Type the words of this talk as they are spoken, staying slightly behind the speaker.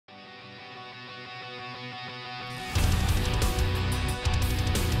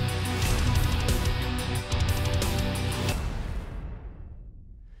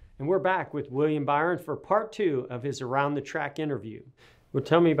we're back with William Byron for part 2 of his Around the Track interview. Well,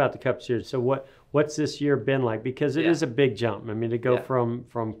 tell me about the Cup Series. So what's this year been like? Because it is a big jump. I mean, to go from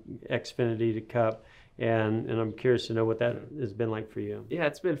Xfinity to Cup, and I'm curious to know what that has been like for you. Yeah,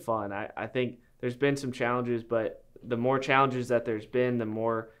 it's been fun. I think there's been some challenges, but the more challenges that there's been, the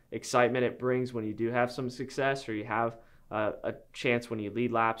more excitement it brings when you do have some success, or you have a chance when you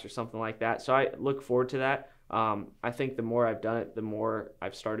lead laps or something like that. So I look forward to that. I think the more I've done it, the more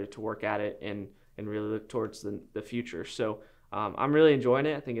I've started to work at it and really look towards the future. So I'm really enjoying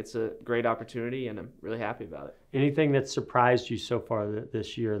it. I think it's a great opportunity, and I'm really happy about it. Anything that surprised you so far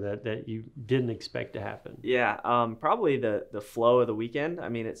this year that you didn't expect to happen? Yeah, probably the flow of the weekend. I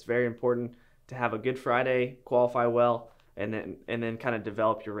mean, it's very important to have a good Friday, qualify well, and then kind of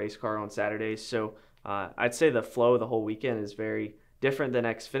develop your race car on Saturdays. So I'd say the flow of the whole weekend is very different than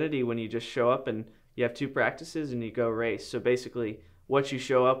Xfinity, when you just show up and you have 2 practices and you go race. So basically, what you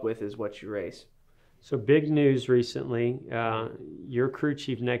show up with is what you race. So big news recently. Your crew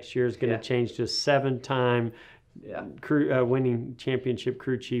chief next year is going to change to a 7-time winning championship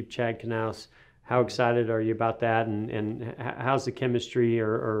crew chief, Chad Knaus. How excited are you about that? And how's the chemistry,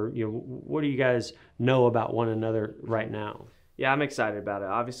 or what do you guys know about one another right now? Yeah, I'm excited about it.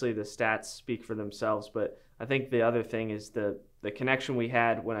 Obviously, the stats speak for themselves, but I think the other thing is the connection we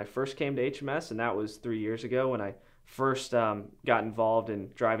had when I first came to HMS, and that was 3 years ago when I first got involved in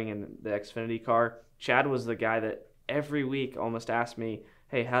driving in the Xfinity car. Chad was the guy that every week almost asked me,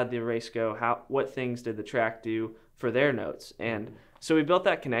 hey, how'd the race go? What things did the track do for their notes? And so we built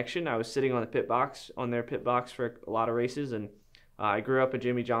that connection. I was sitting on their pit box for a lot of races, and I grew up a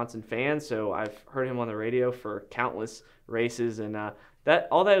Jimmy Johnson fan, so I've heard him on the radio for countless races, and that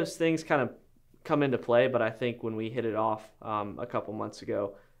all those things kind of come into play. But I think when we hit it off a couple months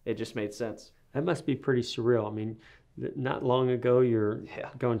ago, it just made sense. That must be pretty surreal. I mean, not long ago, you're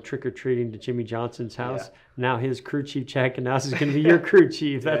going trick-or-treating to Jimmy Johnson's house. Yeah. Now his crew chief, Chad Knaus, is going to be your crew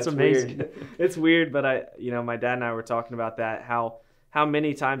chief. That's amazing. Weird. It's weird, but my dad and I were talking about that, how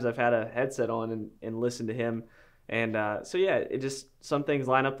many times I've had a headset on and listened to him. And so, yeah, it just, some things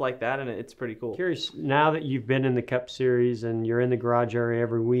line up like that, and it's pretty cool. Curious, now that you've been in the Cup Series and you're in the garage area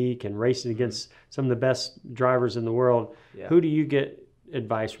every week and racing against some of the best drivers in the world, who do you get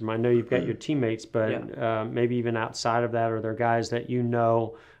advice from? I know you've got your teammates, but maybe even outside of that, are there guys that you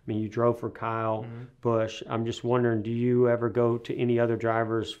know? I mean, you drove for Kyle Busch. I'm just wondering, do you ever go to any other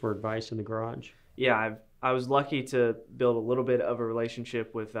drivers for advice in the garage? Yeah, I was lucky to build a little bit of a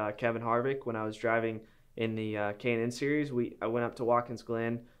relationship with Kevin Harvick when I was driving in the K&N Series. I went up to Watkins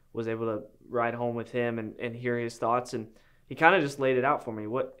Glen, was able to ride home with him and hear his thoughts, and he kind of just laid it out for me.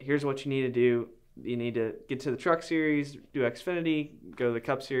 Here's what you need to do. You need to get to the Truck Series, do Xfinity, go to the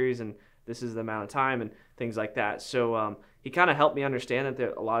Cup Series, and this is the amount of time and things like that. So he kind of helped me understand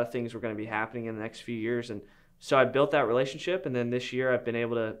that a lot of things were going to be happening in the next few years. And so I built that relationship, and then this year I've been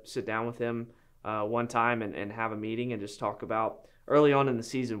able to sit down with him one time and have a meeting and just talk about early on in the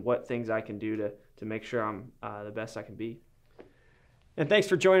season what things I can do to make sure I'm the best I can be. And thanks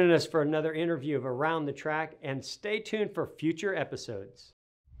for joining us for another interview of Around the Track, and stay tuned for future episodes.